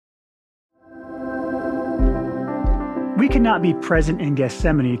We cannot be present in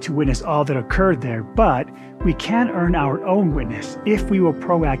Gethsemane to witness all that occurred there, but we can earn our own witness if we will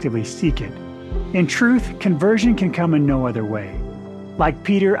proactively seek it. In truth, conversion can come in no other way. Like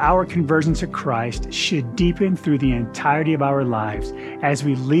Peter, our conversion to Christ should deepen through the entirety of our lives as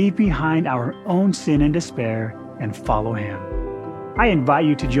we leave behind our own sin and despair and follow Him. I invite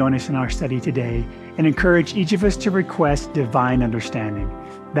you to join us in our study today and encourage each of us to request divine understanding,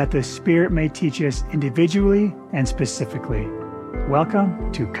 that the Spirit may teach us individually and specifically.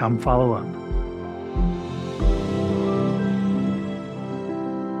 Welcome to Come Follow Up.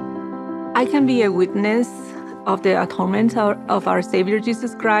 I can be a witness of the atonement of our Savior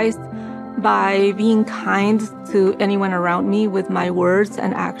Jesus Christ by being kind to anyone around me with my words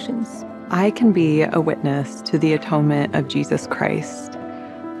and actions. I can be a witness to the atonement of Jesus Christ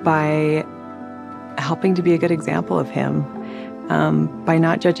by helping to be a good example of Him, by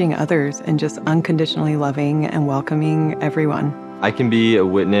not judging others and just unconditionally loving and welcoming everyone. I can be a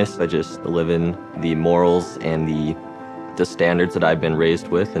witness by just living the morals and the standards that I've been raised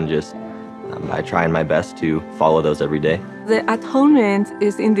with, and just I try my best to follow those every day. The atonement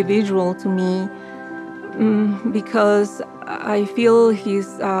is individual to me because I feel His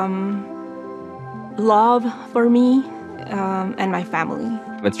love for me and my family.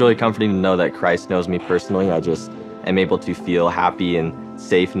 It's really comforting to know that Christ knows me personally. I just am able to feel happy and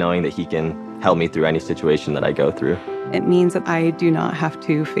safe knowing that He can help me through any situation that I go through. It means that I do not have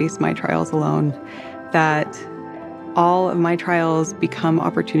to face my trials alone, that all of my trials become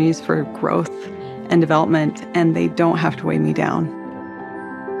opportunities for growth and development, and they don't have to weigh me down.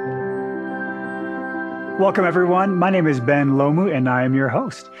 Welcome, everyone. My name is Ben Lomu, and I am your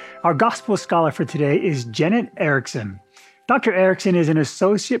host. Our gospel scholar for today is Janet Erickson. Dr. Erickson is an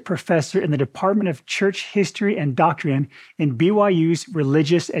associate professor in the Department of Church History and Doctrine in BYU's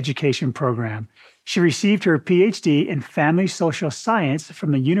Religious Education program. She received her PhD in Family Social Science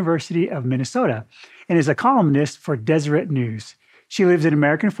from the University of Minnesota and is a columnist for Deseret News. She lives in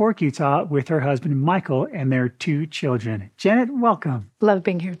American Fork, Utah, with her husband, Michael, and their 2 children. Janet, welcome. Love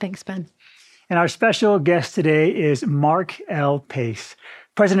being here. Thanks, Ben. And our special guest today is Mark L. Pace.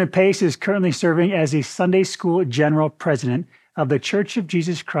 President Pace is currently serving as the Sunday School General President of the Church of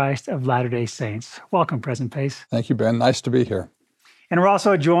Jesus Christ of Latter-day Saints. Welcome, President Pace. Thank you, Ben. Nice to be here. And we're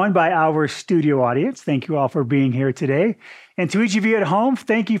also joined by our studio audience. Thank you all for being here today. And to each of you at home,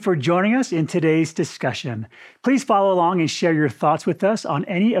 thank you for joining us in today's discussion. Please follow along and share your thoughts with us on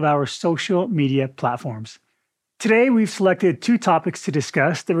any of our social media platforms. Today, we've selected 2 topics to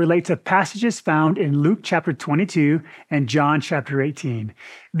discuss that relate to passages found in Luke chapter 22 and John chapter 18.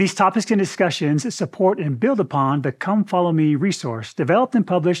 These topics and discussions support and build upon the Come Follow Me resource developed and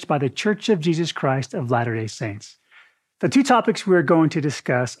published by the Church of Jesus Christ of Latter-day Saints. The 2 topics we're going to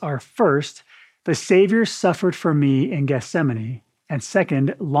discuss are, first, the Savior suffered for me in Gethsemane, and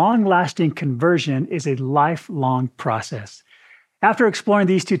second, long-lasting conversion is a lifelong process. After exploring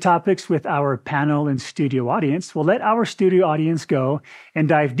these 2 topics with our panel and studio audience, we'll let our studio audience go and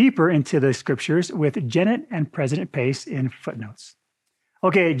dive deeper into the scriptures with Janet and President Pace in footnotes.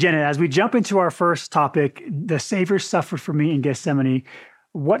 Okay, Janet, as we jump into our first topic, the Savior suffered for me in Gethsemane,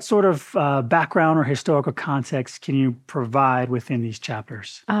 what sort of background or historical context can you provide within these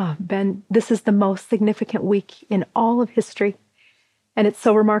chapters? Ben, this is the most significant week in all of history. And it's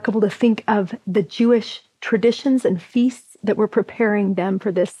so remarkable to think of the Jewish traditions and feasts that were preparing them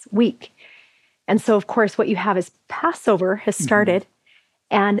for this week. And so, of course, what you have is Passover has started.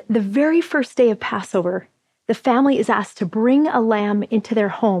 And the very first day of Passover, the family is asked to bring a lamb into their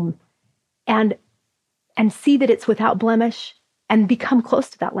home and see that it's without blemish, and become close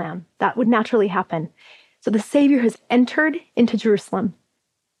to that lamb. That would naturally happen. So the Savior has entered into Jerusalem,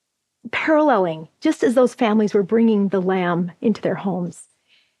 paralleling, just as those families were bringing the lamb into their homes.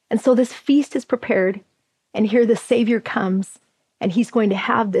 And so this feast is prepared, and here the Savior comes, and He's going to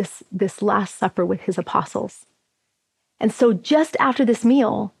have this Last Supper with His apostles. And so just after this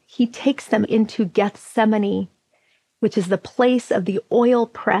meal, He takes them into Gethsemane, which is the place of the oil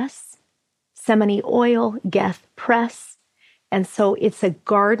press, Semene oil, Geth press. And so it's a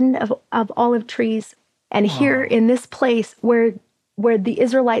garden of olive trees. And here in this place where the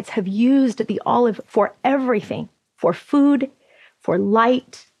Israelites have used the olive for everything, for food, for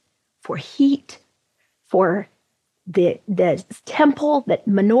light, for heat, for the temple, that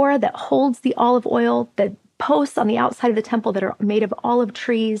menorah that holds the olive oil, the posts on the outside of the temple that are made of olive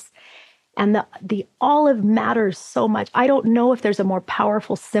trees. And the olive matters so much. I don't know if there's a more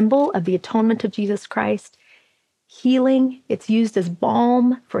powerful symbol of the atonement of Jesus Christ. Healing, it's used as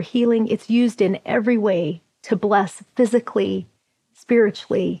balm for healing. It's used in every way to bless physically,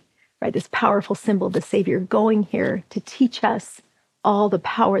 spiritually, right? This powerful symbol of the Savior going here to teach us all the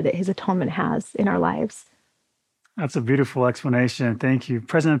power that his atonement has in our lives. That's a beautiful explanation. Thank you.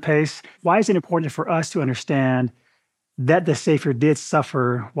 President Pace, why is it important for us to understand that the Savior did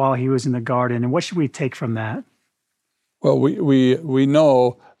suffer while he was in the garden, and what should we take from that? Well, we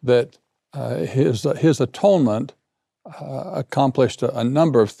know that his atonement accomplished a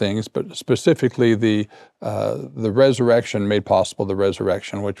number of things, but specifically the resurrection made possible the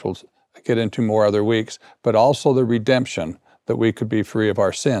resurrection, which we'll get into more other weeks, but also the redemption, that we could be free of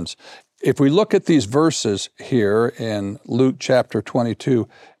our sins. If we look at these verses here in Luke chapter 22,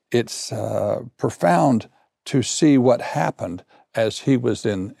 it's profound to see what happened as he was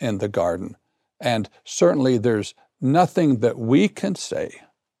in the garden. And certainly there's nothing that we can say,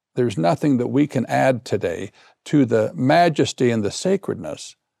 there's nothing that we can add today to the majesty and the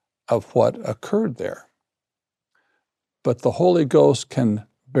sacredness of what occurred there. But the Holy Ghost can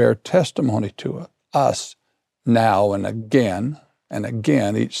bear testimony to us now and again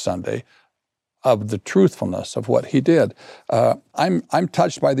each Sunday of the truthfulness of what he did. I'm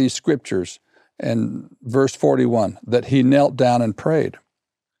touched by these scriptures in verse 41, that he knelt down and prayed.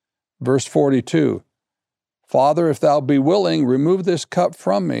 Verse 42, Father, if thou be willing, remove this cup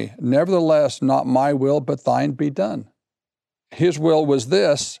from me. Nevertheless, not my will, but thine be done. His will was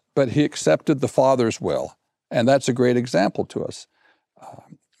this, but he accepted the Father's will. And that's a great example to us.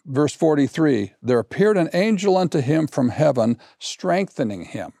 Verse 43, there appeared an angel unto him from heaven, strengthening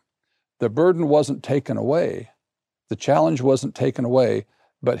him. The burden wasn't taken away. The challenge wasn't taken away,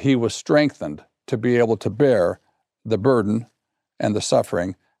 but he was strengthened to be able to bear the burden and the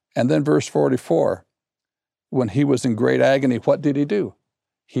suffering. And then verse 44, when he was in great agony, what did he do?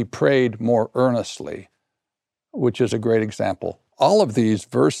 He prayed more earnestly, which is a great example. All of these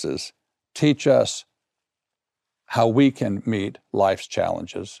verses teach us how we can meet life's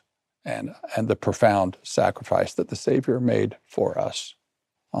challenges and the profound sacrifice that the Savior made for us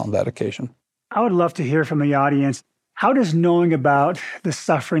on that occasion. I would love to hear from the audience. How does knowing about the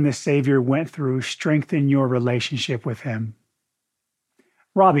suffering the Savior went through strengthen your relationship with him?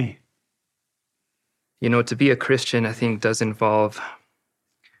 Robbie. To be a Christian, I think, does involve,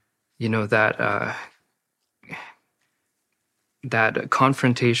 that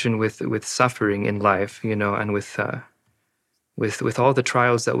confrontation with suffering in life, and with all the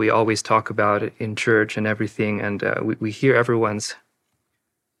trials that we always talk about in church and everything, and we hear everyone's,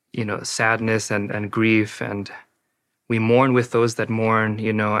 sadness and grief, and we mourn with those that mourn,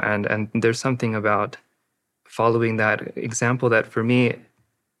 and there's something about following that example that for me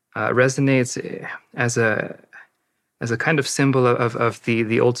resonates as a kind of symbol of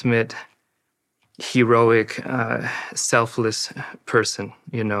the ultimate heroic, selfless person,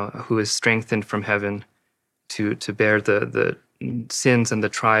 who is strengthened from heaven to bear the sins and the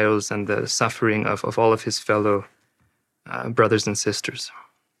trials and the suffering of all of his fellow brothers and sisters.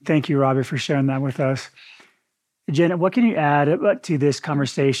 Thank you, Robbie, for sharing that with us. Janet, what can you add to this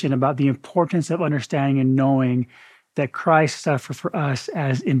conversation about the importance of understanding and knowing that Christ suffered for us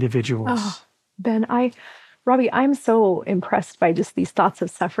as individuals? Oh, Ben, Robbie, I'm so impressed by just these thoughts of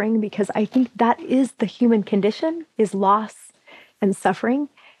suffering, because I think that is the human condition, is loss and suffering.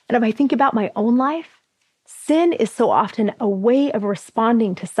 And if I think about my own life, sin is so often a way of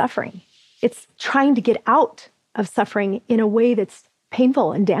responding to suffering. It's trying to get out of suffering in a way that's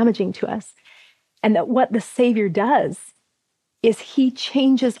painful and damaging to us. And that what the Savior does is he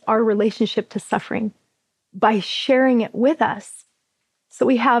changes our relationship to suffering by sharing it with us. So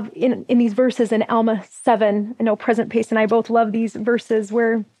we have in these verses in Alma 7, I know President Pace and I both love these verses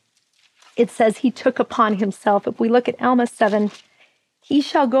where it says he took upon himself. If we look at Alma 7, he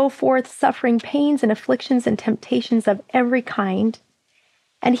shall go forth suffering pains and afflictions and temptations of every kind,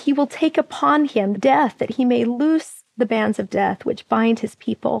 and he will take upon him death, that he may loose the bands of death which bind his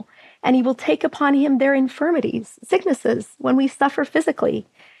people, and he will take upon him their infirmities, sicknesses, when we suffer physically,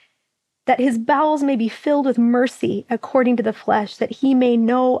 that his bowels may be filled with mercy according to the flesh, that he may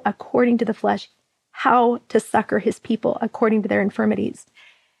know according to the flesh how to succor his people according to their infirmities.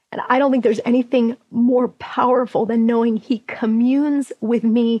 And I don't think there's anything more powerful than knowing he communes with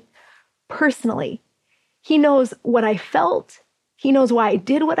me personally. He knows what I felt. He knows why I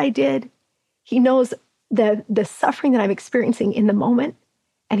did what I did. He knows the suffering that I'm experiencing in the moment,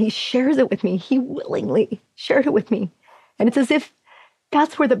 and he shares it with me. He willingly shared it with me. And it's as if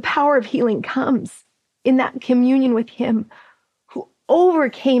that's where the power of healing comes, in that communion with him who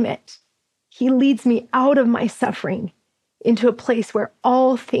overcame it. He leads me out of my suffering into a place where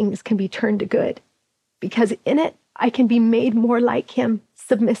all things can be turned to good, because in it, I can be made more like him,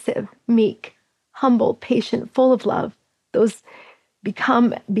 submissive, meek, humble, patient, full of love. Those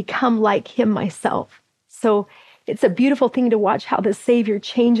become like him myself. So it's a beautiful thing to watch how the Savior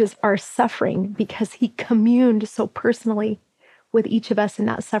changes our suffering because he communed so personally with each of us in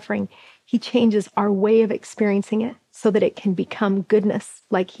that suffering. He changes our way of experiencing it so that it can become goodness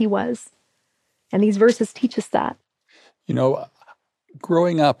like he was. And these verses teach us that. You know,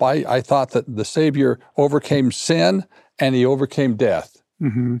 growing up, I thought that the Savior overcame sin and he overcame death.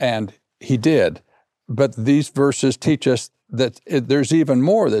 Mm-hmm. And he did. But these verses teach us that there's even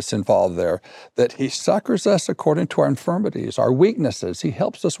more that's involved there, that he succors us according to our infirmities, our weaknesses. He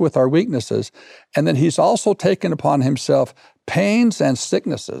helps us with our weaknesses. And then he's also taken upon himself pains and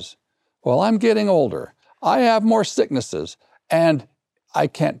sicknesses. Well, I'm getting older. I have more sicknesses. And I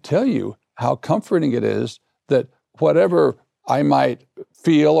can't tell you how comforting it is that whatever I might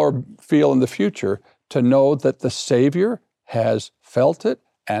feel in the future, to know that the Savior has felt it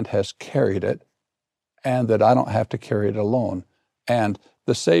and has carried it, and that I don't have to carry it alone. And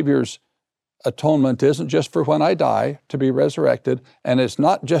the Savior's atonement isn't just for when I die to be resurrected, and it's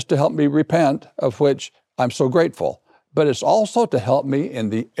not just to help me repent, of which I'm so grateful, but it's also to help me in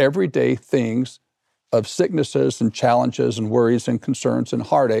the everyday things of sicknesses and challenges and worries and concerns and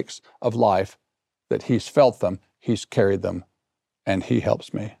heartaches of life, that he's felt them, he's carried them, and he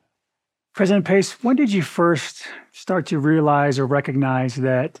helps me. President Pace, when did you first start to realize or recognize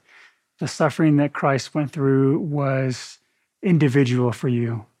that the suffering that Christ went through was individual for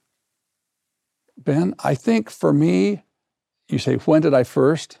you? Ben, I think for me, you say, when did I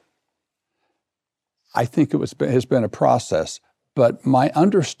first? I think has been a process, but my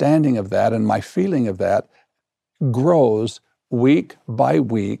understanding of that and my feeling of that grows week by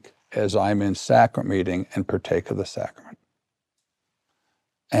week as I'm in sacrament meeting and partake of the sacrament.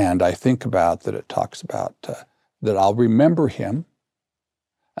 And I think about that it talks about that I'll remember him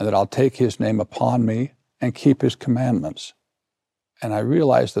and that I'll take his name upon me and keep his commandments. And I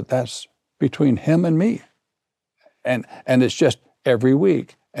realize that that's between him and me. And it's just every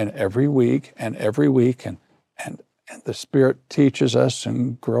week and every week and every week. And the Spirit teaches us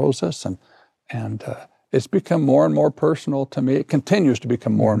and grows us. And it's become more and more personal to me. It continues to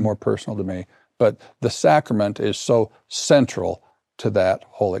become more and more personal to me. But the sacrament is so central to that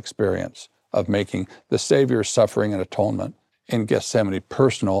whole experience of making the Savior's suffering and atonement in Gethsemane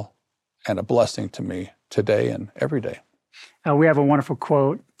personal and a blessing to me today and every day. We have a wonderful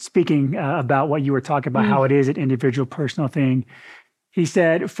quote speaking about what you were talking about, how it is an individual, personal thing. He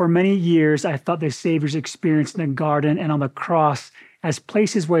said, "For many years, I thought the Savior's experience in the garden and on the cross as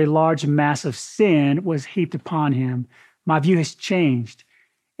places where a large mass of sin was heaped upon him. My view has changed.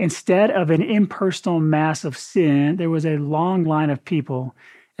 Instead of an impersonal mass of sin, there was a long line of people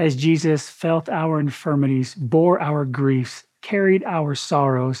as Jesus felt our infirmities, bore our griefs, carried our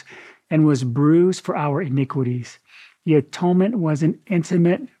sorrows, and was bruised for our iniquities. The atonement was an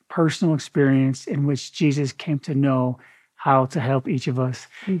intimate, personal experience in which Jesus came to know how to help each of us."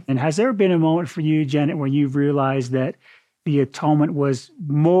 And has there been a moment for you, Janet, where you've realized that the atonement was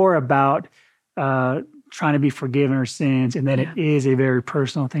more about trying to be forgiven our sins, and that it is a very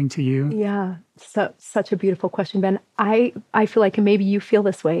personal thing to you? Yeah, so such a beautiful question, Ben. I feel like, and maybe you feel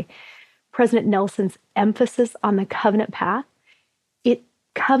this way, President Nelson's emphasis on the covenant path,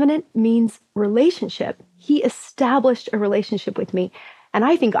 covenant means relationship. He established a relationship with me. And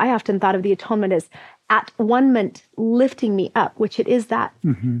I think I often thought of the atonement as at-one-ment lifting me up, which it is that.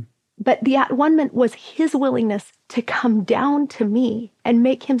 Mm-hmm. But the at-one-ment was his willingness to come down to me and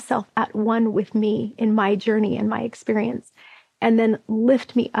make himself at one with me in my journey and my experience, and then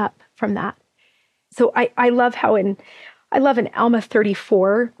lift me up from that. So I love how in Alma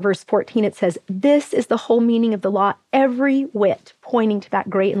 34, verse 14, it says, "This is the whole meaning of the law, every whit pointing to that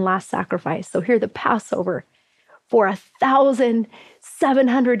great and last sacrifice." So here the Passover for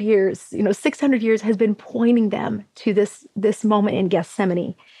 1,700 years, 600 years has been pointing them to this moment in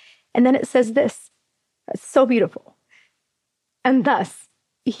Gethsemane. And then it says this, it's so beautiful. "And thus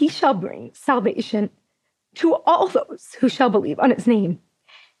he shall bring salvation to all those who shall believe on his name."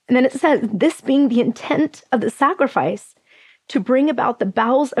 And then it says, "This being the intent of the sacrifice, to bring about the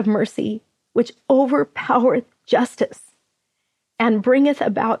bowels of mercy, which overpowereth justice, and bringeth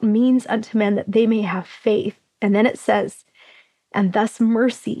about means unto men that they may have faith." And then it says, "And thus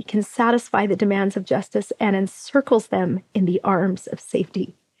mercy can satisfy the demands of justice and encircles them in the arms of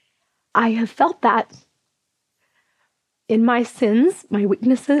safety." I have felt that in my sins, my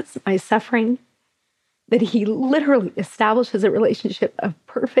weaknesses, my suffering, that he literally establishes a relationship of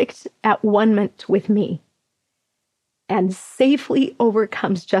perfect at-one-ment with me and safely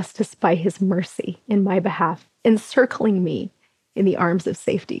overcomes justice by his mercy in my behalf, encircling me in the arms of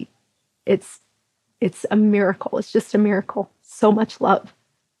safety. It's It's a miracle. It's just a miracle. So much love.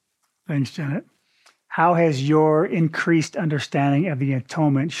 Thanks, Janet. How has your increased understanding of the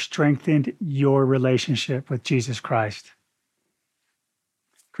atonement strengthened your relationship with Jesus Christ?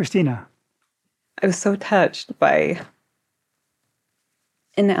 Christina. I was so touched by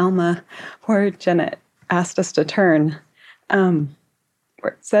in Alma, where Janet asked us to turn, where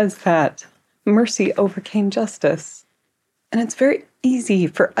it says that mercy overcame justice. And it's very easy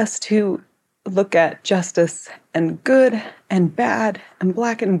for us to look at justice and good and bad and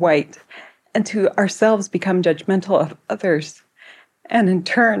black and white, and to ourselves become judgmental of others, and in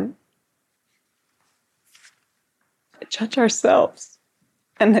turn, judge ourselves.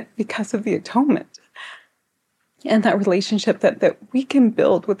 And because of the atonement and that relationship that we can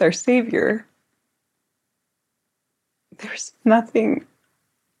build with our Savior, there's nothing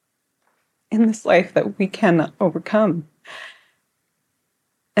in this life that we cannot overcome.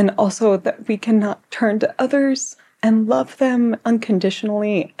 And also that we cannot turn to others and love them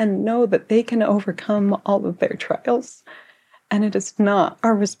unconditionally and know that they can overcome all of their trials. And it is not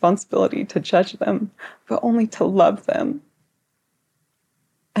our responsibility to judge them, but only to love them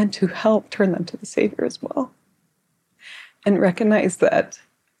and to help turn them to the Savior as well. And recognize that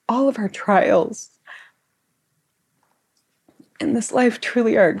all of our trials in this life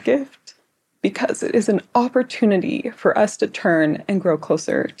truly are a gift, because it is an opportunity for us to turn and grow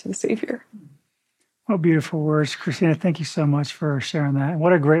closer to the Savior. What beautiful words, Christina. Thank you so much for sharing that.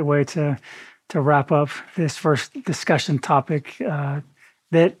 What a great way to wrap up this first discussion topic,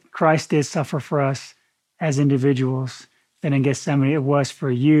 that Christ did suffer for us as individuals. And in Gethsemane, it was for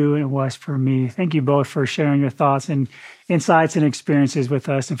you and it was for me. Thank you both for sharing your thoughts and insights and experiences with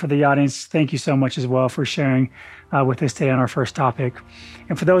us. And for the audience, thank you so much as well for sharing with us today on our first topic.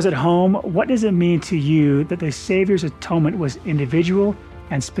 And for those at home, what does it mean to you that the Savior's atonement was individual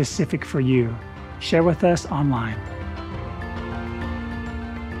and specific for you? Share with us online.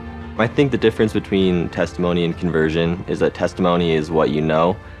 I think the difference between testimony and conversion is that testimony is what you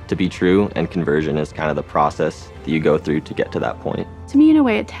know to be true, and conversion is kind of the process that you go through to get to that point. To me, in a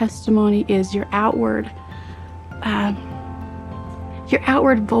way, a testimony is your outward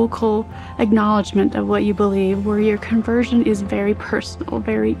vocal acknowledgement of what you believe, where your conversion is very personal,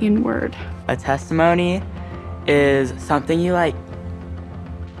 very inward. A testimony is something you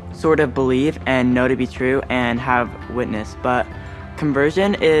sort of believe and know to be true and have witness, but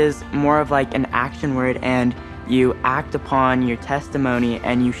conversion is more of an action word, and you act upon your testimony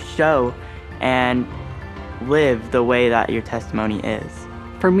and you show and live the way that your testimony is.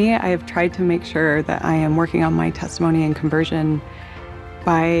 For me, I have tried to make sure that I am working on my testimony and conversion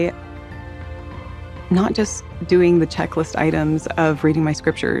by not just doing the checklist items of reading my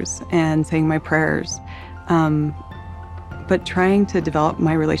scriptures and saying my prayers, but trying to develop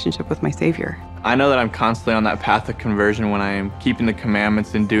my relationship with my Savior. I know that I'm constantly on that path of conversion when I am keeping the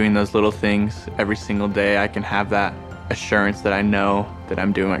commandments and doing those little things every single day. I can have that assurance that I know that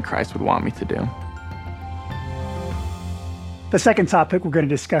I'm doing what Christ would want me to do. The second topic we're going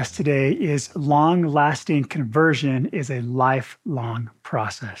to discuss today is long-lasting conversion is a lifelong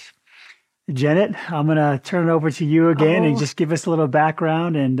process. Janet, I'm going to turn it over to you again and just give us a little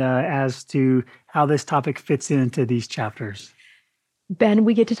background and as to how this topic fits into these chapters. Ben,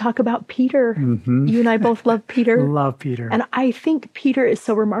 we get to talk about Peter. Mm-hmm. You and I both love Peter. Love Peter. And I think Peter is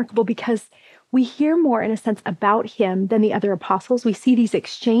so remarkable because we hear more, in a sense, about him than the other apostles. We see these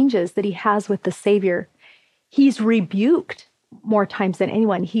exchanges that he has with the Savior. He's rebuked more times than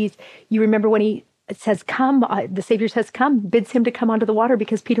anyone. You remember when he says, come, the Savior says, come, bids him to come onto the water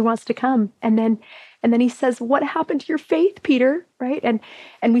because Peter wants to come. And then he says, what happened to your faith, Peter? Right?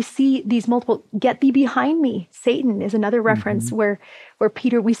 And we see these multiple, get thee behind me. Satan is another reference where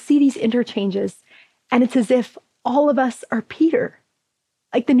Peter, we see these interchanges, and it's as if all of us are Peter.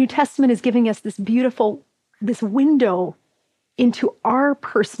 Like the New Testament is giving us this window into our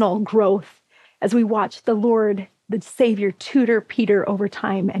personal growth as we watch the Lord, the Savior, tutor Peter over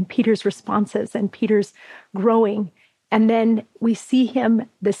time, and Peter's responses and Peter's growing. And then we see him,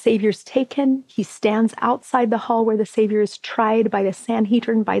 the Savior's taken. He stands outside the hall where the Savior is tried by the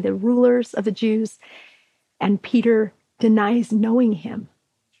Sanhedrin, by the rulers of the Jews. And Peter denies knowing him.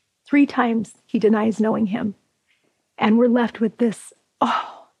 3 times he denies knowing him. And we're left with this,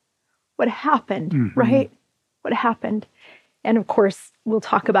 what happened, right? What happened? And of course, we'll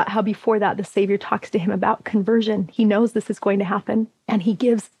talk about how before that, the Savior talks to him about conversion. He knows this is going to happen. And he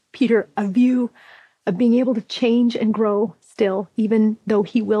gives Peter a view of being able to change and grow still, even though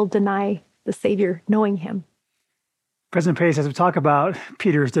he will deny the Savior knowing him. President Pace, as we talk about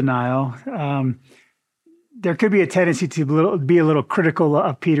Peter's denial, there could be a tendency to be a little critical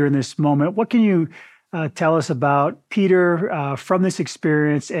of Peter in this moment. What can you tell us about Peter from this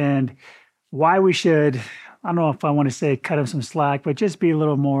experience and why we should, I don't know if I want to say cut him some slack, but just be a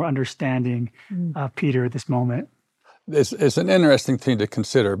little more understanding of Peter at this moment. It's an interesting thing to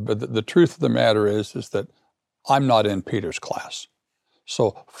consider, but the truth of the matter is that I'm not in Peter's class.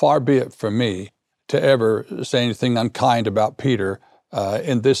 So far be it from me to ever say anything unkind about Peter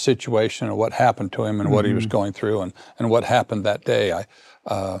in this situation and what happened to him and what he was going through and what happened that day.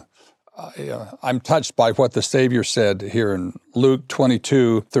 I'm touched by what the Savior said here in Luke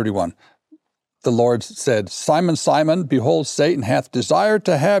 22:31. The Lord said, "Simon, Simon, behold, Satan hath desired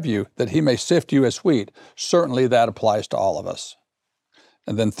to have you, that he may sift you as wheat." Certainly that applies to all of us.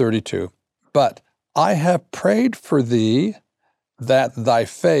 And then 32, "But I have prayed for thee, that thy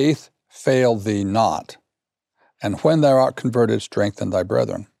faith fail thee not. And when thou art converted, strengthen thy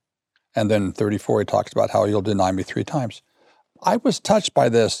brethren." And then in 34, he talks about how you'll deny me 3 times. I was touched by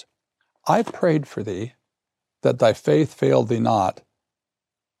this. I prayed for thee, that thy faith fail thee not.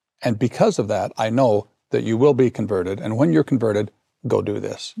 And because of that, I know that you will be converted. And when you're converted, go do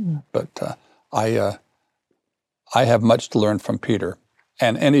this. But I have much to learn from Peter.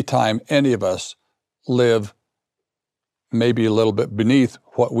 And anytime any of us live maybe a little bit beneath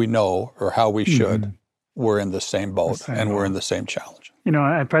what we know or how we should, we're in the same boat and we're in the same challenge. You know,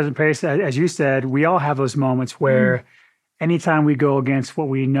 at present pace, as you said, we all have those moments where anytime we go against what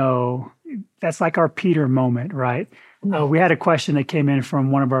we know, that's like our Peter moment, right? We had a question that came in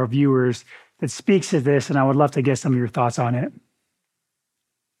from one of our viewers that speaks to this, and I would love to get some of your thoughts on it.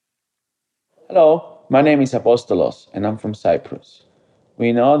 Hello, my name is Apostolos, and I'm from Cyprus.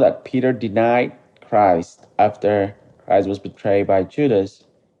 We know that Peter denied Christ after Christ was betrayed by Judas.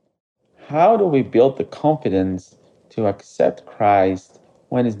 How do we build the confidence to accept Christ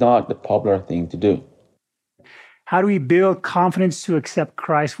when it's not the popular thing to do? How do we build confidence to accept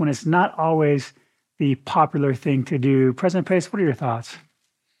Christ when it's not always the popular thing to do? President Pace, what are your thoughts?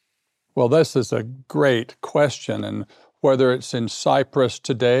 Well, this is a great question, and whether it's in Cyprus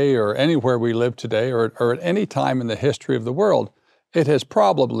today or anywhere we live today or at any time in the history of the world, it has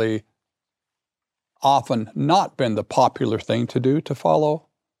probably often not been the popular thing to do to follow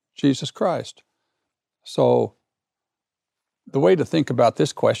Jesus Christ. So the way to think about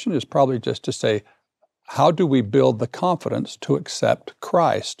this question is probably just to say, how do we build the confidence to accept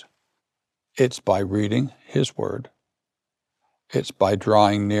Christ? It's by reading His Word. It's by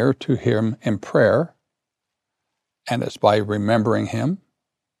drawing near to Him in prayer. And it's by remembering Him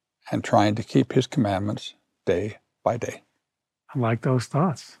and trying to keep His commandments day by day. I like those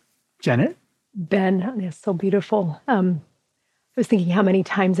thoughts. Janet? Ben, it's so beautiful. I was thinking how many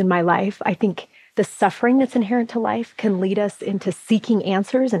times in my life, I think the suffering that's inherent to life can lead us into seeking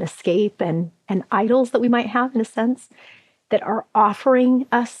answers and escape and idols that we might have, in a sense, that are offering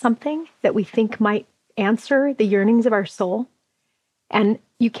us something that we think might answer the yearnings of our soul. And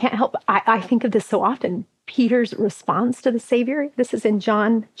you can't help, I think of this so often, Peter's response to the Savior. This is in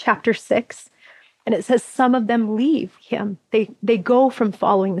John chapter 6. And it says some of them leave him. They go from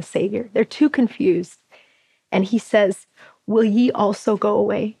following the Savior. They're too confused. And he says, "Will ye also go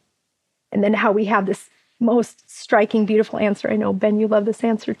away?" And then how we have this most striking, beautiful answer. I know, Ben, you love this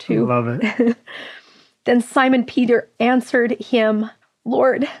answer too. I love it. Then Simon Peter answered him,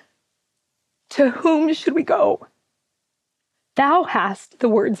 "Lord, to whom should we go? Thou hast the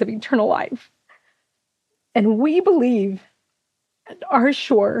words of eternal life. And we believe and are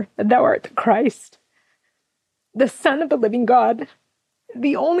sure that thou art the Christ, the Son of the living God,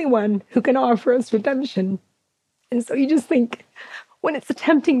 the only one who can offer us redemption." And so you just think, when it's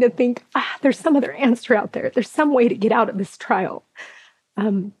tempting to think, there's some other answer out there. There's some way to get out of this trial.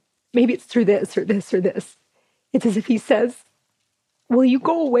 Maybe it's through this or this or this. It's as if he says, "Will you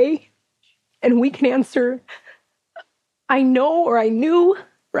go away?" And we can answer, "I know," or "I knew,"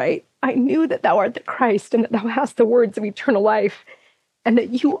 right? "I knew that thou art the Christ and that thou hast the words of eternal life and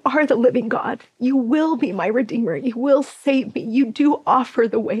that you are the living God. You will be my Redeemer. You will save me. You do offer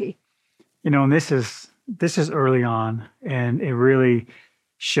the way." You know, and this is early on, and it really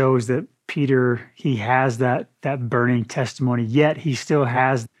shows that Peter, he has that burning testimony, yet he still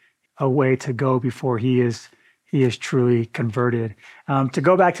has a way to go before he is truly converted. To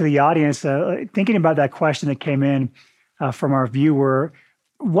go back to the audience, thinking about that question that came in from our viewer,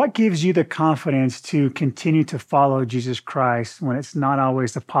 what gives you the confidence to continue to follow Jesus Christ when it's not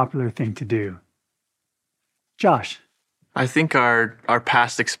always the popular thing to do? Josh? I think our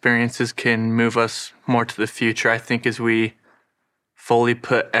past experiences can move us more to the future. I think as we fully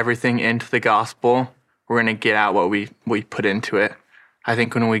put everything into the gospel, we're going to get out what we put into it. I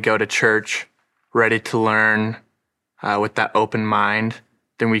think when we go to church ready to learn with that open mind,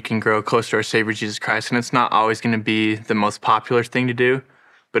 then we can grow closer to our Savior Jesus Christ. And it's not always going to be the most popular thing to do,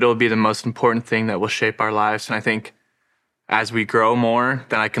 but it'll be the most important thing that will shape our lives. And I think as we grow more,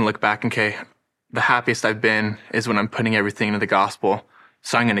 then I can look back and, okay, the happiest I've been is when I'm putting everything into the gospel.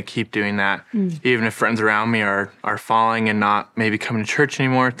 So I'm going to keep doing that. Even if friends around me are falling and not maybe coming to church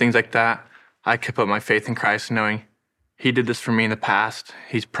anymore, things like that, I keep up my faith in Christ, knowing He did this for me in the past.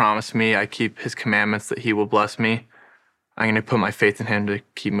 He's promised me I keep His commandments, that He will bless me. I'm going to put my faith in Him to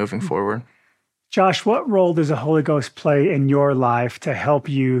keep moving forward. Josh, what role does the Holy Ghost play in your life to help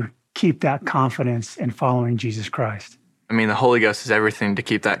you keep that confidence in following Jesus Christ? I mean, the Holy Ghost is everything to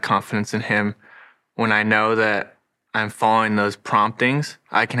keep that confidence in Him. When I know that I'm following those promptings,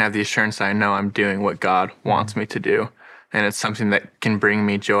 I can have the assurance that I know I'm doing what God wants me to do. And it's something that can bring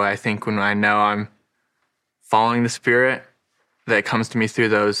me joy. I think when I know I'm following the Spirit that comes to me through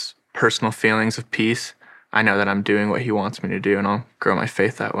those personal feelings of peace, I know that I'm doing what He wants me to do, and I'll grow my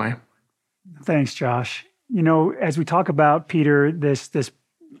faith that way. Thanks, Josh. You know, as we talk about, Peter, this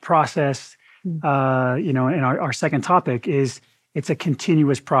process, in our second topic is it's a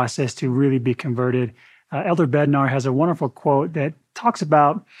continuous process to really be converted. Elder Bednar has a wonderful quote that talks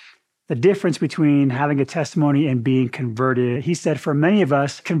about the difference between having a testimony and being converted. He said, for many of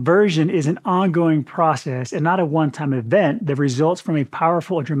us, conversion is an ongoing process and not a one-time event that results from a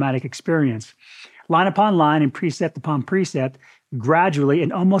powerful and dramatic experience. Line upon line and precept upon precept, gradually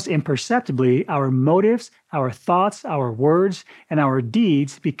and almost imperceptibly, our motives, our thoughts, our words, and our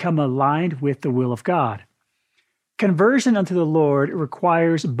deeds become aligned with the will of God. Conversion unto the Lord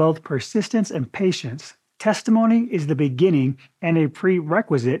requires both persistence and patience. Testimony is the beginning and a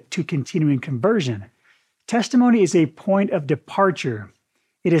prerequisite to continuing conversion. Testimony is a point of departure.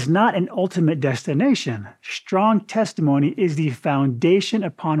 It is not an ultimate destination. Strong testimony is the foundation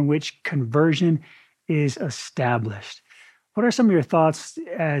upon which conversion is established. What are some of your thoughts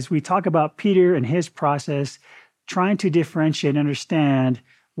as we talk about Peter and his process, trying to differentiate and understand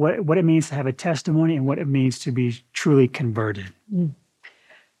what it means to have a testimony and what it means to be truly converted?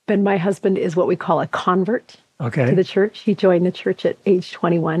 Ben, my husband is what we call a convert to the church. He joined the church at age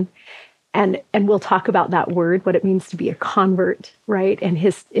 21. And we'll talk about that word, what it means to be a convert, right? And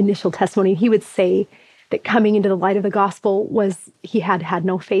his initial testimony. He would say that coming into the light of the gospel he had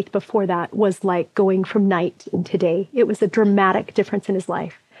no faith before that, was like going from night into day. It was a dramatic difference in his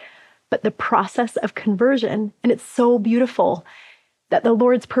life. But the process of conversion, and it's so beautiful that the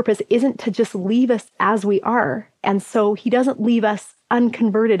Lord's purpose isn't to just leave us as we are. And so He doesn't leave us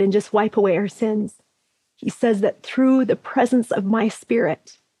unconverted and just wipe away our sins. He says that through the presence of my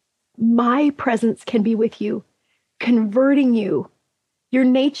Spirit, my presence can be with you, converting you, your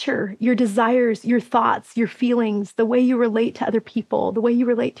nature, your desires, your thoughts, your feelings, the way you relate to other people, the way you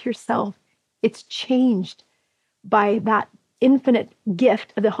relate to yourself. It's changed by that infinite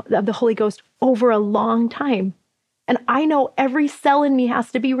gift of the Holy Ghost over a long time. And I know every cell in me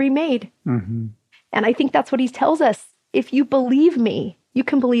has to be remade. And I think that's what He tells us. If you believe me, you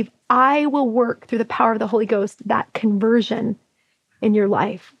can believe I will work through the power of the Holy Ghost, that conversion in your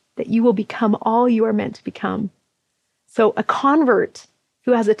life, that you will become all you are meant to become. So a convert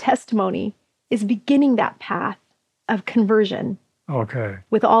who has a testimony is beginning that path of conversion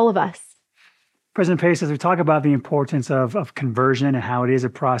with all of us. President Pace, as we talk about the importance of conversion and how it is a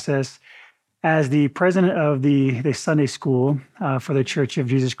process, as the president of the Sunday School for the Church of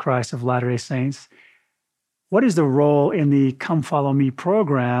Jesus Christ of Latter-day Saints, what is the role in the Come Follow Me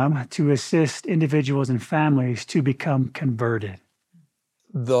program to assist individuals and families to become converted?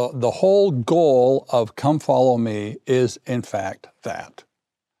 The whole goal of Come Follow Me is, in fact, that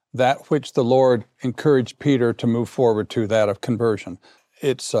which the Lord encouraged Peter to move forward to, that of conversion.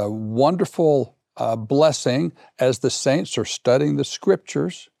 It's a wonderful blessing as the saints are studying the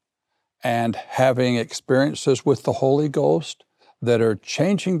Scriptures and having experiences with the Holy Ghost that are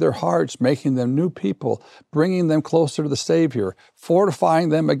changing their hearts, making them new people, bringing them closer to the Savior, fortifying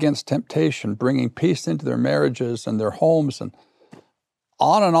them against temptation, bringing peace into their marriages and their homes, and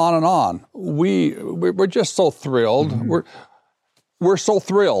on and on and on. We're just so thrilled. We're so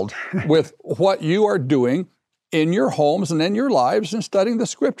thrilled with what you are doing in your homes and in your lives and studying the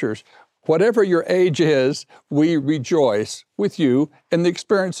Scriptures. Whatever your age is, we rejoice with you in the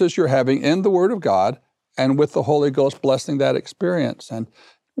experiences you're having in the Word of God and with the Holy Ghost blessing that experience. And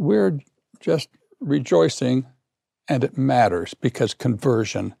we're just rejoicing, and it matters because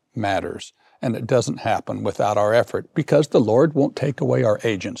conversion matters. And it doesn't happen without our effort because the Lord won't take away our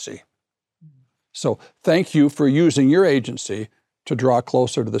agency. So thank you for using your agency to draw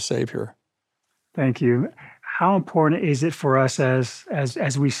closer to the Savior. Thank you. How important is it for us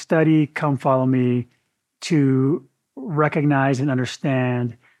as we study Come Follow Me to recognize and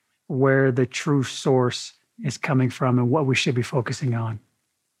understand where the true source is coming from and what we should be focusing on?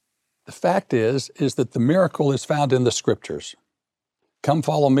 The fact is that the miracle is found in the Scriptures. Come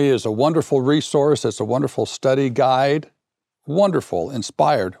Follow Me is a wonderful resource. It's a wonderful study guide. Wonderful,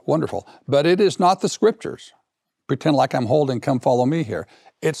 inspired, wonderful. But it is not the Scriptures. Pretend like I'm holding Come Follow Me here.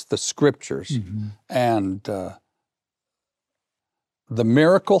 It's the Scriptures. Mm-hmm. And the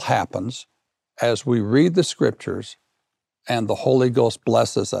miracle happens as we read the Scriptures and the Holy Ghost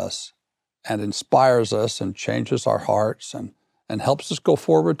blesses us and inspires us and changes our hearts and helps us go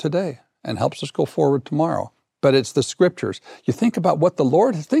forward today and helps us go forward tomorrow. But it's the Scriptures. You think about what the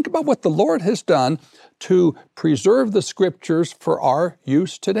Lord has done to preserve the Scriptures for our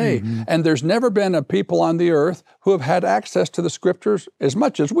use today. Mm-hmm. And there's never been a people on the earth who have had access to the Scriptures as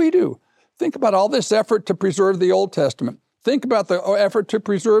much as we do. Think about all this effort to preserve the Old Testament. Think about the effort to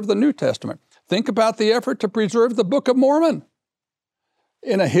preserve the New Testament. Think about the effort to preserve the Book of Mormon.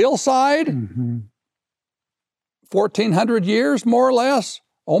 In a hillside, 1,400 years, more or less.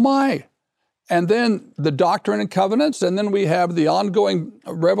 Oh my. And then the Doctrine and Covenants, and then we have the ongoing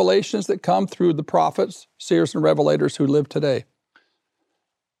revelations that come through the prophets, seers, and revelators who live today.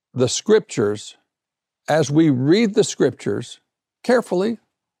 The Scriptures, as we read the Scriptures carefully,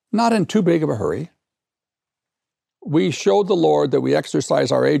 not in too big of a hurry, we show the Lord that we exercise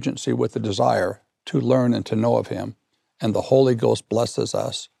our agency with the desire to learn and to know of Him, and the Holy Ghost blesses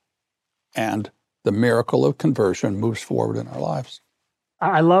us, and the miracle of conversion moves forward in our lives.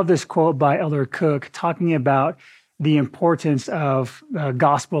 I love this quote by Elder Cook talking about the importance of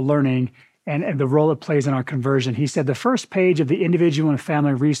gospel learning and the role it plays in our conversion. He said, the first page of the Individual and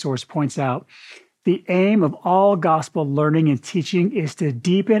Family Resource points out, the aim of all gospel learning and teaching is to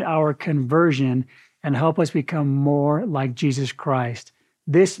deepen our conversion and help us become more like Jesus Christ.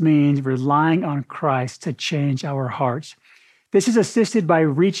 This means relying on Christ to change our hearts. This is assisted by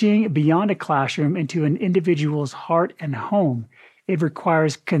reaching beyond a classroom into an individual's heart and home. It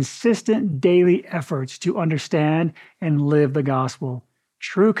requires consistent daily efforts to understand and live the gospel.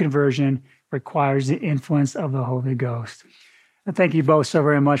 True conversion requires the influence of the Holy Ghost. And thank you both so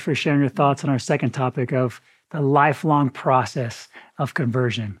very much for sharing your thoughts on our second topic of the lifelong process of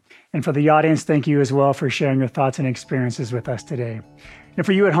conversion. And for the audience, thank you as well for sharing your thoughts and experiences with us today. And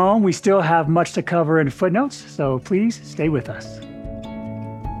for you at home, we still have much to cover in footnotes, so please stay with us.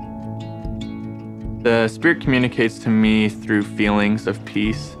 The Spirit communicates to me through feelings of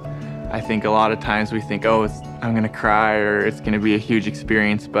peace. I think a lot of times we think, I'm going to cry or it's going to be a huge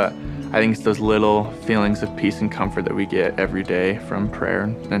experience, but I think it's those little feelings of peace and comfort that we get every day from prayer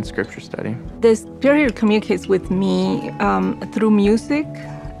and Scripture study. The Spirit communicates with me through music,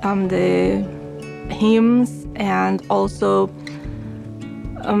 the hymns, and also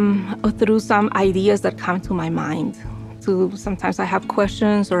through some ideas that come to my mind. So sometimes I have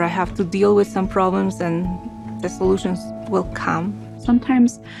questions or I have to deal with some problems and the solutions will come.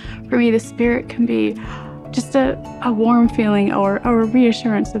 Sometimes for me, the Spirit can be just a warm feeling or a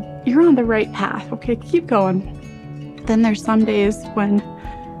reassurance of you're on the right path, okay, keep going. Then there's some days when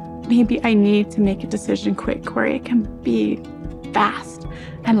maybe I need to make a decision quick where it can be fast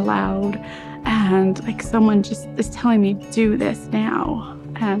and loud and like someone just is telling me do this now.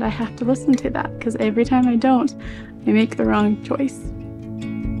 And I have to listen to that because every time I don't, I make the wrong choice.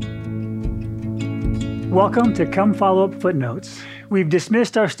 Welcome to Come Follow Up Footnotes. We've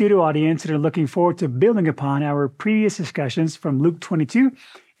dismissed our studio audience and are looking forward to building upon our previous discussions from Luke 22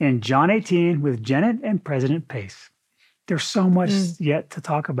 and John 18 with Janet and President Pace. There's so much yet to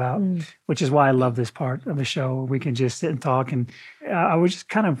talk about, which is why I love this part of the show where we can just sit and talk. And I was just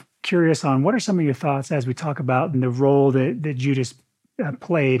kind of curious on what are some of your thoughts as we talk about the role that Judas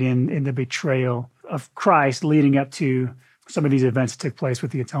played in the betrayal of Christ leading up to some of these events that took place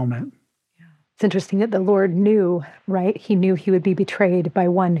with the atonement. It's interesting that the Lord knew, right? He knew he would be betrayed by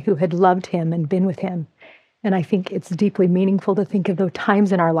one who had loved him and been with him. And I think it's deeply meaningful to think of those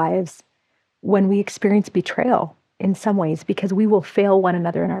times in our lives when we experience betrayal in some ways, because we will fail one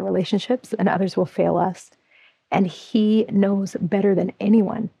another in our relationships and others will fail us. And he knows better than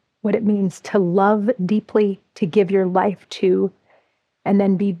anyone what it means to love deeply, to give your life to, and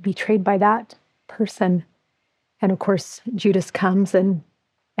then be betrayed by that person. And of course, Judas comes and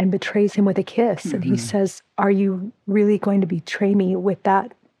betrays him with a kiss. And he says, are you really going to betray me with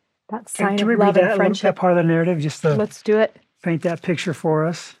that sign of love and friendship? That part of the narrative, Let's do it. Paint that picture for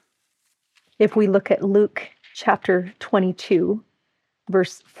us. If we look at Luke chapter 22,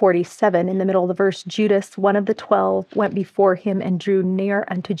 verse 47, in the middle of the verse, Judas, one of the 12, went before him and drew near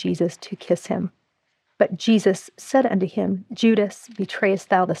unto Jesus to kiss him. But Jesus said unto him, Judas, betrayest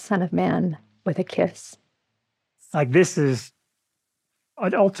thou the Son of Man with a kiss? Like this is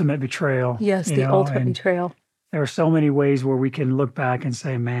an ultimate betrayal. Yes, you the know, ultimate and betrayal. there are so many ways where we can look back and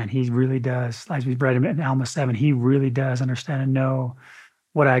say, man, he really does, as we read in Alma 7, he really does understand and know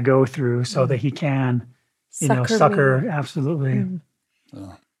what I go through so that he can, succor. Me. Absolutely.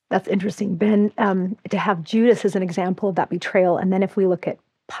 Mm. That's interesting, Ben, to have Judas as an example of that betrayal. And then if we look at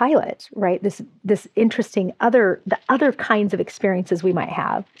Pilate, right, this interesting the other kinds of experiences we might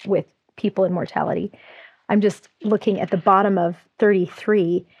have with people in mortality. I'm just looking at the bottom of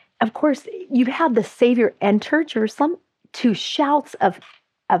 33. Of course, you had the Savior enter Jerusalem to shouts of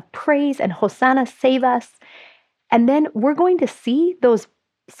praise and Hosanna, save us. And then we're going to see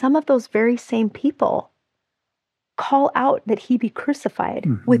some of those very same people call out that he be crucified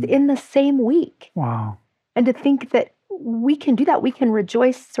within the same week. Wow. And to think that we can do that. We can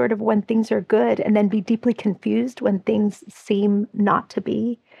rejoice sort of when things are good and then be deeply confused when things seem not to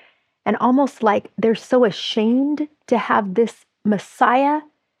be. And almost like they're so ashamed to have this Messiah,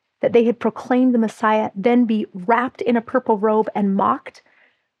 that they had proclaimed the Messiah, then be wrapped in a purple robe and mocked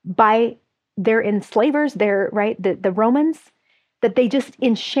by their enslavers, the Romans, that they just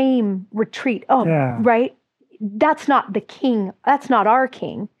in shame retreat. Oh, yeah. Right? That's not the king. That's not our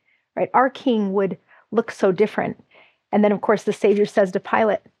king, right? Our king would look so different. And then, of course, the Savior says to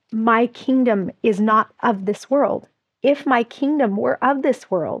Pilate, my kingdom is not of this world. If my kingdom were of this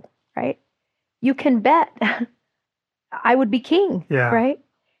world, right, you can bet I would be king, right?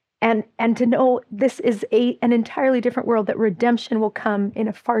 And to know this is an entirely different world, that redemption will come in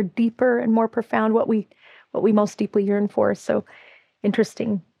a far deeper and more profound, what we most deeply yearn for. So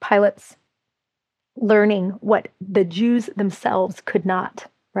interesting. Pilate's learning what the Jews themselves could not,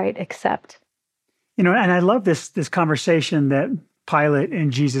 right, accept. And I love this conversation that Pilate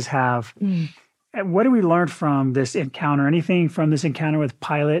and Jesus have. What do we learn from this encounter? Anything from this encounter with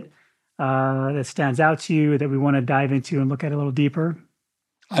Pilate that stands out to you that we want to dive into and look at a little deeper?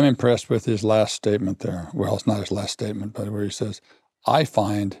 I'm impressed with his last statement there. Well, it's not his last statement, but where he says, I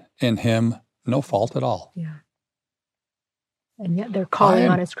find in him no fault at all. Yeah. And yet they're calling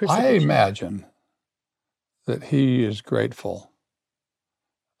on his crucifixion. I imagine that he is grateful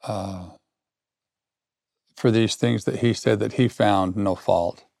for these things that he said that he found no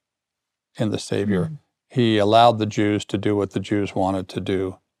fault in the Savior. He allowed the Jews to do what the Jews wanted to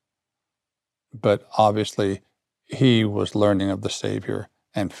do, but obviously he was learning of the Savior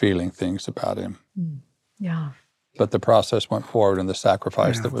and feeling things about him. Yeah. But the process went forward, and the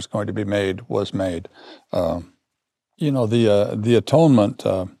sacrifice that was going to be made was made. The atonement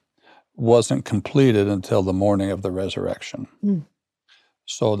wasn't completed until the morning of the resurrection.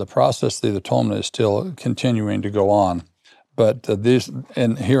 So the process of the atonement is still continuing to go on. But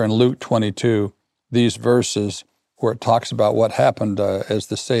here in Luke 22, these verses where it talks about what happened as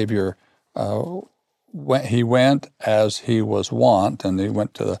the Savior he went as he was wont, and he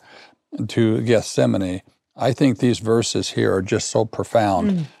went to Gethsemane. I think these verses here are just so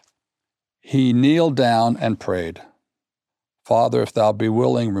profound. He kneeled down and prayed, Father, if thou be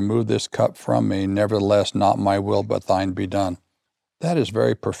willing, remove this cup from me. Nevertheless, not my will, but thine be done. That is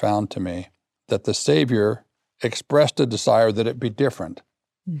very profound to me, that the Savior expressed a desire that it be different,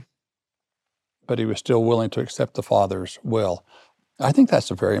 but he was still willing to accept the Father's will. I think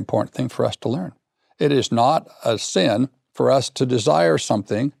that's a very important thing for us to learn. It is not a sin for us to desire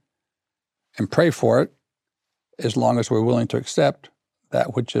something and pray for it, as long as we're willing to accept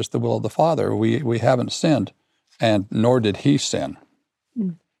that which is the will of the Father. We haven't sinned, and nor did he sin.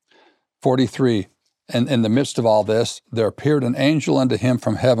 43, and in the midst of all this, there appeared an angel unto him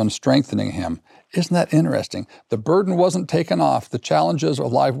from heaven, strengthening him. Isn't that interesting? The burden wasn't taken off. The challenges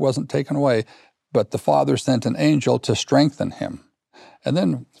of life wasn't taken away, but the Father sent an angel to strengthen him. And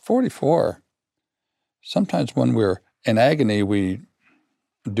then 44, sometimes when we're in agony, we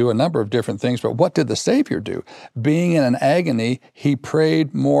do a number of different things, but what did the Savior do? Being in an agony, he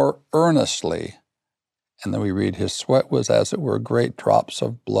prayed more earnestly. And then we read, his sweat was as it were great drops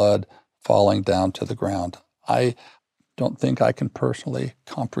of blood falling down to the ground. I don't think I can personally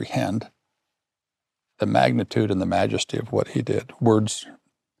comprehend the magnitude and the majesty of what he did. Words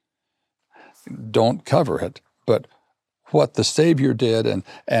don't cover it, but what the Savior did,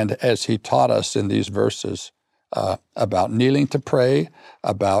 and as he taught us in these verses about kneeling to pray,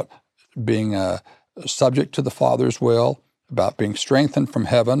 about being subject to the Father's will, about being strengthened from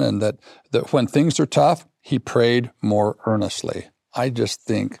heaven, and that when things are tough, he prayed more earnestly. I just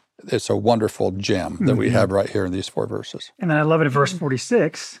think it's a wonderful gem that we have right here in these 4 verses. And then I love it in verse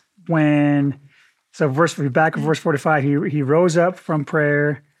 46, back of verse 45, he rose up from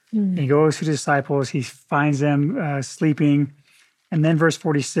prayer, he goes to the disciples, he finds them sleeping, And then verse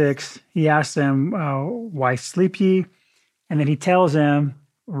 46, he asks them, why sleep ye? And then he tells them,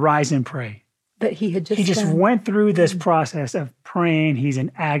 rise and pray. That he had just He just done. went through this process of praying. He's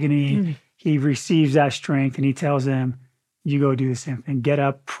in agony. He receives that strength, and he tells them, you go do the same thing. Get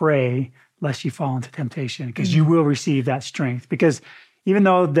up, pray, lest you fall into temptation, because you will receive that strength. Because even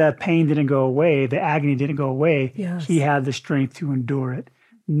though the pain didn't go away, the agony didn't go away, he had the strength to endure it,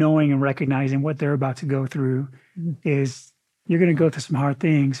 knowing and recognizing what they're about to go through is you're going to go through some hard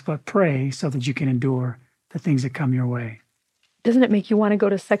things, but pray so that you can endure the things that come your way. Doesn't it make you want to go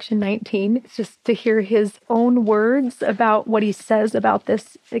to section 19? It's just to hear his own words about what he says about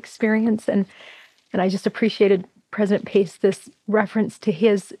this experience. And I just appreciated President Pace, this reference to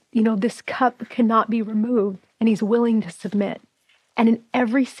his, this cup cannot be removed, and he's willing to submit. And in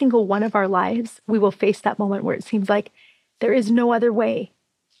every single one of our lives, we will face that moment where it seems like there is no other way.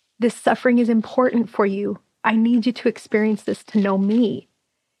 This suffering is important for you. I need you to experience this to know me.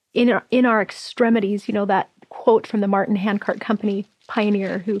 In our extremities, that quote from the Martin Handcart Company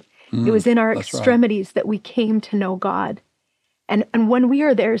pioneer who it was in our extremities that we came to know God. And when we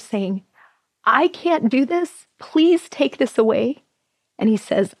are there saying, I can't do this, please take this away. And he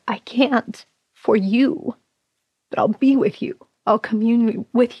says, I can't for you, but I'll be with you. I'll commune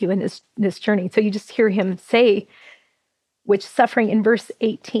with you in this journey. So you just hear him say, which suffering in verse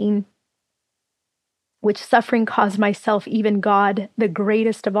 18, which suffering caused myself, even God, the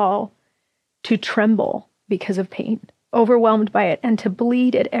greatest of all, to tremble because of pain, overwhelmed by it, and to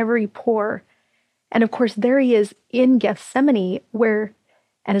bleed at every pore. And of course, there he is in Gethsemane, where,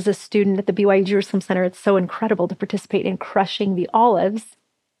 and as a student at the BYU Jerusalem Center, it's so incredible to participate in crushing the olives.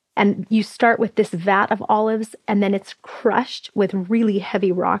 And you start with this vat of olives, and then it's crushed with really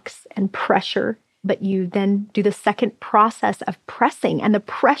heavy rocks and pressure. But you then do the second process of pressing, and the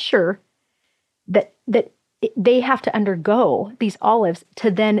pressure that they have to undergo, these olives, to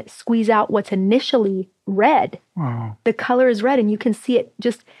then squeeze out what's initially red. Wow. The color is red, and you can see it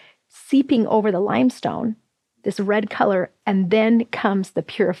just seeping over the limestone, this red color, and then comes the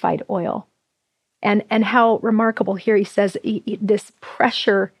purified oil. And how remarkable here he says this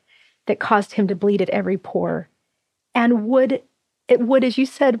pressure that caused him to bleed at every pore. And would, as you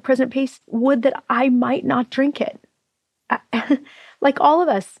said, President Pace, would that I might not drink it. Like all of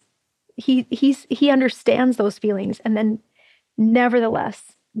us, he understands those feelings. And then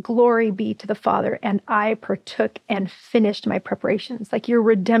nevertheless, glory be to the Father, and I partook and finished my preparations. Like your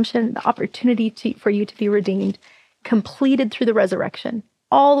redemption, the opportunity for you to be redeemed, completed through the resurrection,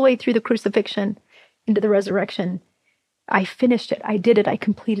 all the way through the crucifixion into the resurrection. I finished it. I did it. I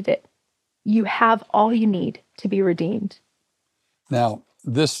completed it. You have all you need to be redeemed. Now,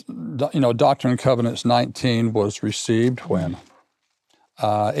 this, Doctrine and Covenants 19 was received when?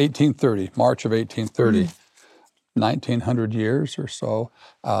 1830, March of 1830, 1900 years or so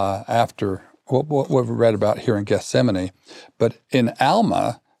after what we've read about here in Gethsemane. But in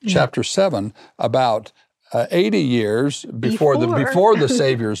Alma, chapter 7, about 80 years before the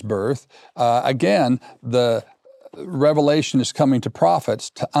Savior's birth, again, the revelation is coming to prophets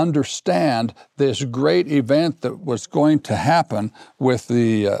to understand this great event that was going to happen with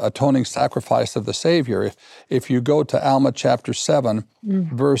the atoning sacrifice of the Savior. If you go to Alma chapter 7,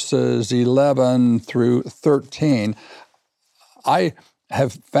 verses 11 through 13, I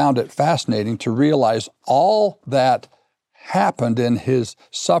have found it fascinating to realize all that happened in his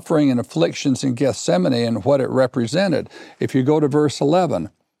suffering and afflictions in Gethsemane and what it represented. If you go to verse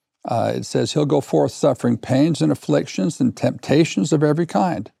 11, it says, he'll go forth suffering pains and afflictions and temptations of every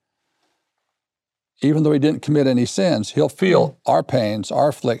kind. Even though he didn't commit any sins, he'll feel our pains, our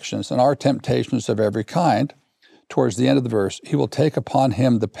afflictions, and our temptations of every kind. Towards the end of the verse, he will take upon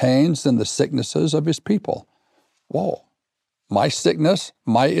him the pains and the sicknesses of his people. Whoa, my sickness,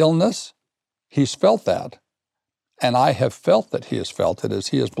 my illness, he's felt that. And I have felt that he has felt it as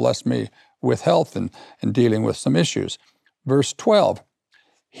he has blessed me with health and dealing with some issues. Verse 12,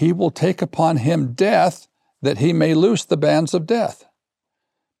 he will take upon him death that he may loose the bands of death.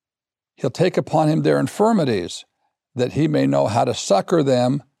 He'll take upon him their infirmities that he may know how to succor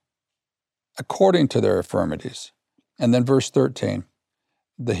them according to their infirmities. And then verse 13,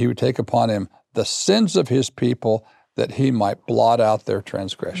 that he would take upon him the sins of his people that he might blot out their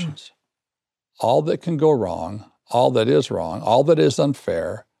transgressions. All that can go wrong, all that is wrong, all that is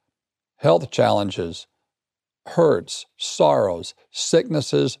unfair, health challenges, hurts, sorrows,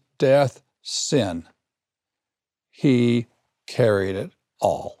 sicknesses, death, sin. He carried it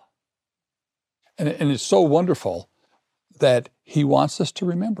all. And it's so wonderful that he wants us to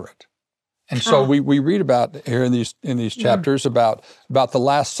remember it And so we read about here in these chapters about the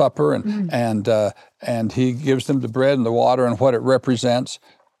Last Supper and he gives them the bread and the water and what it represents.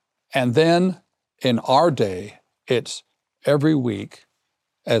 And then in our day, it's every week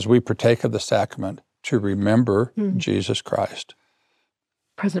as we partake of the sacrament to remember Jesus Christ.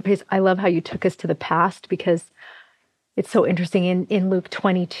 President Pace, I love how you took us to the past, because it's so interesting in Luke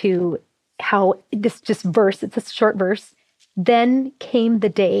 22, how this verse, it's a short verse. Then came the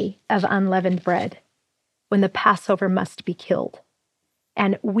day of unleavened bread, when the Passover must be killed.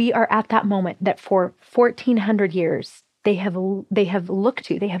 And we are at that moment that for 1,400 years, they have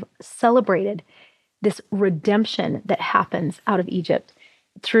celebrated this redemption that happens out of Egypt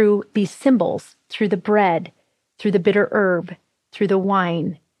through these symbols, through the bread, through the bitter herb, through the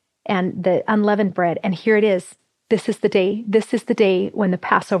wine, and the unleavened bread. And here it is. This is the day when the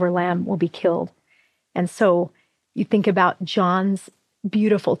Passover lamb will be killed. And so you think about John's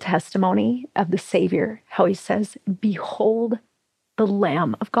beautiful testimony of the Savior, how he says, behold the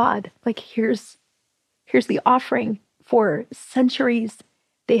Lamb of God. Like here's the offering. For centuries,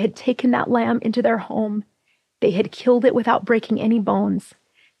 they had taken that lamb into their home. They had killed it without breaking any bones.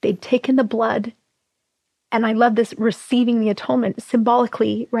 They'd taken the blood. And I love this, receiving the atonement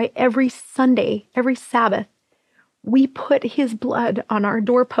symbolically, right? Every Sunday, every Sabbath, we put his blood on our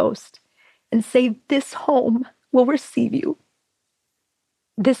doorpost and say, this home will receive you.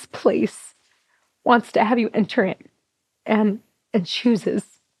 This place wants to have you enter in and chooses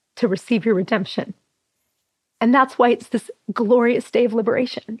to receive your redemption. And that's why it's this glorious day of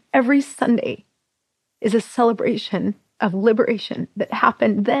liberation. Every Sunday is a celebration of liberation that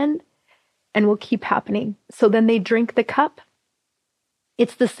happened then and will keep happening. So then they drink the cup.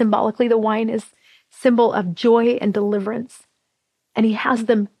 It's symbolically, the wine is symbol of joy and deliverance. And he has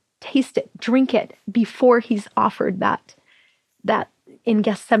them taste it, drink it before he's offered that in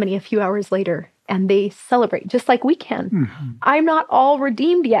Gethsemane a few hours later. And they celebrate just like we can. Mm-hmm. I'm not all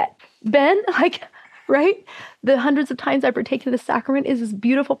redeemed yet. Ben, right? The hundreds of times I've partaken of the sacrament is this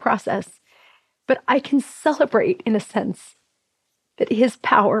beautiful process. But I can celebrate, in a sense, that his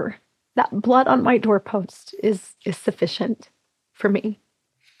power, that blood on my doorpost is sufficient for me.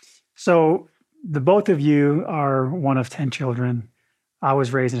 So the both of you are one of 10 children. I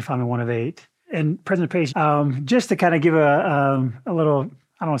was raised in a family one of 8. And President Pace, just to kind of give a little,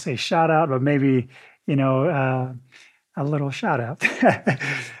 I don't want to say shout out, but maybe, a little shout out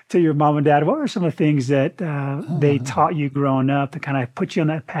to your mom and dad. What were some of the things that they taught you growing up to kind of put you on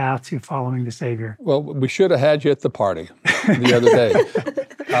that path to following the Savior? Well, we should have had you at the party the other day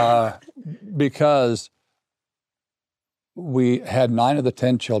because we had 9 of the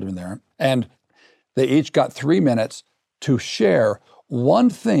 10 children there, and they each got 3 minutes to share one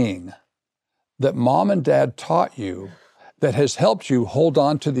thing that mom and dad taught you that has helped you hold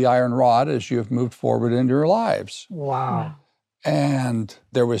on to the iron rod as you've moved forward in your lives. Wow. And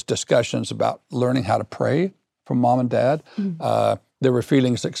there was discussions about learning how to pray from mom and dad. Mm-hmm. There were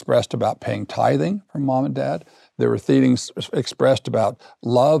feelings expressed about paying tithing from mom and dad. There were feelings expressed about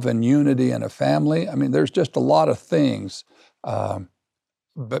love and unity in a family. I mean, there's just a lot of things.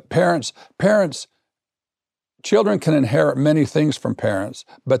 But children can inherit many things from parents,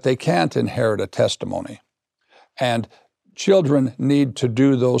 but they can't inherit a testimony. And children need to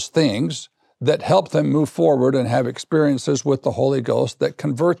do those things that help them move forward and have experiences with the Holy Ghost that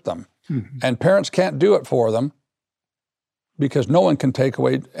convert them. Mm-hmm. And parents can't do it for them because no one can take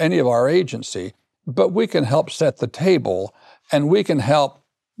away any of our agency, but we can help set the table, and we can help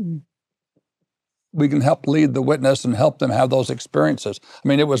lead the witness and help them have those experiences. I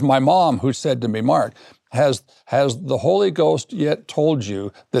mean, it was my mom who said to me, Mark, has the Holy Ghost yet told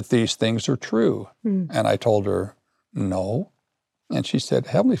you that these things are true? Mm. And I told her, no. And she said,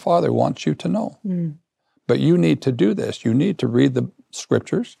 Heavenly Father wants you to know. Mm. But you need to do this. You need to read the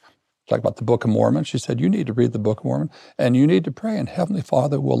scriptures. Talk about the Book of Mormon. She said, you need to read the Book of Mormon, and you need to pray, and Heavenly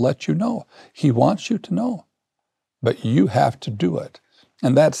Father will let you know. He wants you to know. But you have to do it.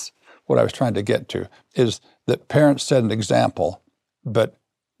 And that's what I was trying to get to, is that parents set an example, but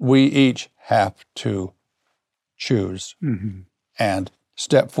we each have to choose and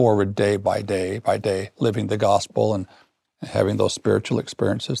step forward day by day, living the gospel and having those spiritual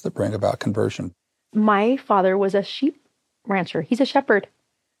experiences that bring about conversion. My father was a sheep rancher. He's a shepherd.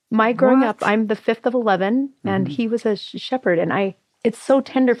 My growing up, I'm the 5th of 11, and he was a shepherd. And it's so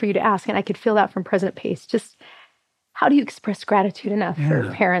tender for you to ask, and I could feel that from President Pace. Just how do you express gratitude enough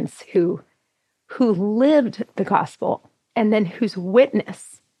for parents who lived the gospel and then whose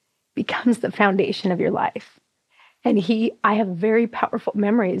witness becomes the foundation of your life? And I have very powerful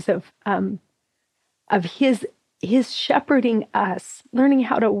memories of his He's shepherding us, learning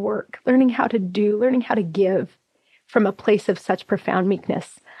how to work, learning how to do, learning how to give from a place of such profound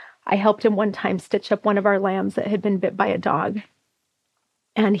meekness. I helped him one time stitch up one of our lambs that had been bit by a dog.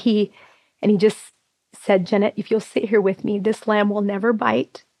 And he just said, Jeanette, if you'll sit here with me, this lamb will never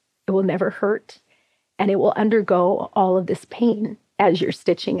bite, it will never hurt, and it will undergo all of this pain as you're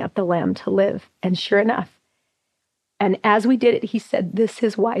stitching up the lamb to live. And sure enough, and as we did it, he said, this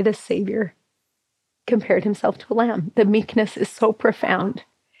is why the Savior compared himself to a lamb. The meekness is so profound.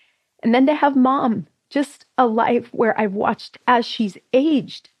 And then to have Mom, just a life where I've watched as she's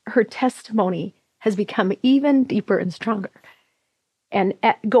aged, her testimony has become even deeper and stronger. And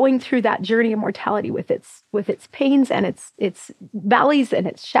going through that journey of mortality with its pains and its valleys and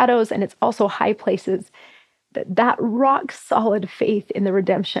its shadows and its also high places, that rock solid faith in the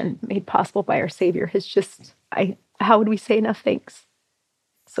redemption made possible by our Savior has just, how would we say enough thanks?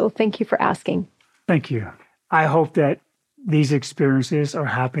 So thank you for asking. Thank you. I hope that these experiences are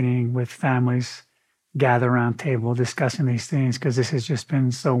happening with families gather around table discussing these things, because this has just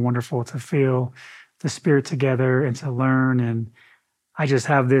been so wonderful to feel the Spirit together and to learn. And I just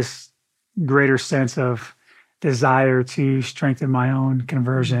have this greater sense of desire to strengthen my own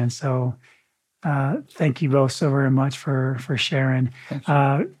conversion. So thank you both so very much for sharing.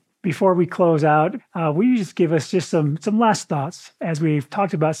 Before we close out, will you just give us just some last thoughts as we've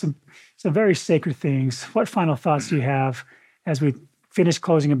talked about some very sacred things? What final thoughts do you have as we finish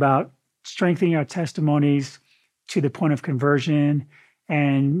closing about strengthening our testimonies to the point of conversion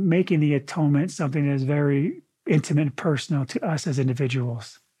and making the atonement something that is very intimate and personal to us as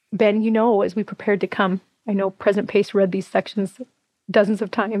individuals? Ben, as we prepared to come, I know President Pace read these sections dozens of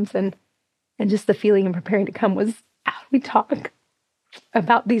times, and just the feeling in preparing to come was, how do we talk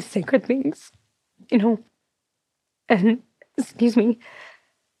about these sacred things? And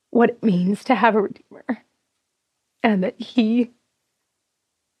what it means to have a Redeemer, and that he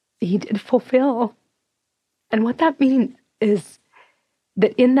did fulfill. And what that means is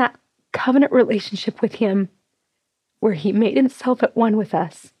that in that covenant relationship with him, where he made himself at one with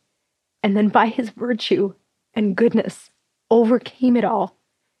us, and then by his virtue and goodness overcame it all,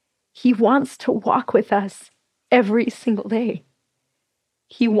 he wants to walk with us every single day.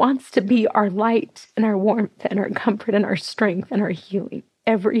 He wants to be our light and our warmth and our comfort and our strength and our healing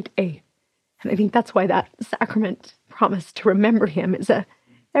every day. And I think that's why that sacrament promise to remember him is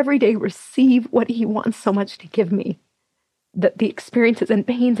every day receive what he wants so much to give me. That the experiences and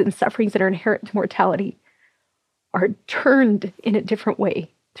pains and sufferings that are inherent to mortality are turned in a different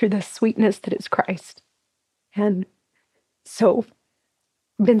way through the sweetness that is Christ. And so,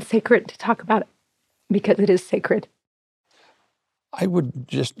 been sacred to talk about it because it is sacred. I would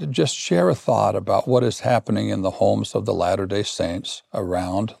just share a thought about what is happening in the homes of the Latter-day Saints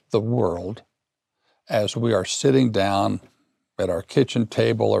around the world as we are sitting down at our kitchen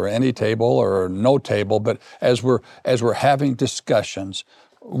table or any table or no table, but as we're having discussions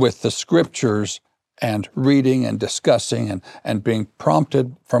with the scriptures and reading and discussing and being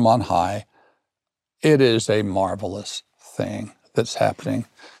prompted from on high, it is a marvelous thing that's happening.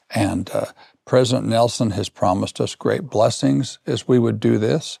 And President Nelson has promised us great blessings as we would do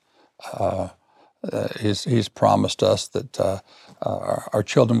this. He's promised us that our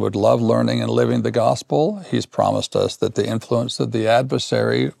children would love learning and living the gospel. He's promised us that the influence of the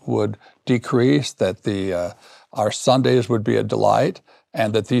adversary would decrease, that our Sundays would be a delight,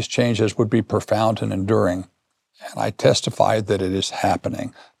 and that these changes would be profound and enduring. And I testify that it is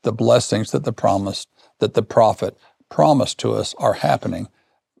happening. The blessings that the prophet promised to us are happening.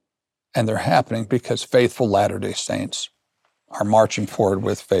 And they're happening because faithful Latter-day Saints are marching forward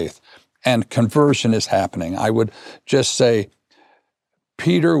with faith. And conversion is happening. I would just say,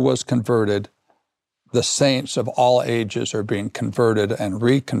 Peter was converted. The saints of all ages are being converted and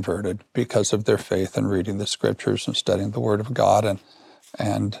reconverted because of their faith in reading the scriptures and studying the Word of God.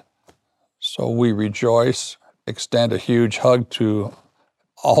 And so we rejoice, extend a huge hug to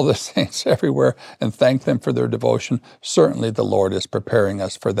all the saints everywhere, and thank them for their devotion. Certainly the Lord is preparing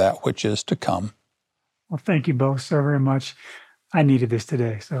us for that which is to come. Well, thank you both so very much. I needed this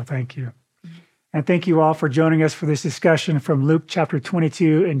today, so thank you. And thank you all for joining us for this discussion from Luke chapter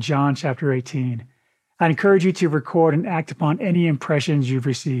 22 and John chapter 18. I encourage you to record and act upon any impressions you've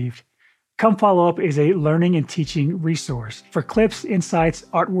received. Come Follow Up is a learning and teaching resource. For clips, insights,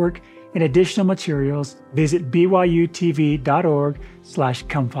 artwork, and additional materials, visit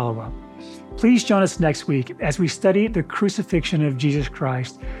byutv.org/comefollowup. Please join us next week as we study the crucifixion of Jesus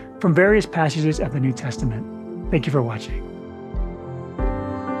Christ from various passages of the New Testament. Thank you for watching.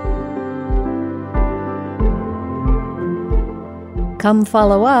 Come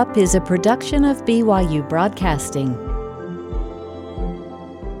Follow Up is a production of BYU Broadcasting.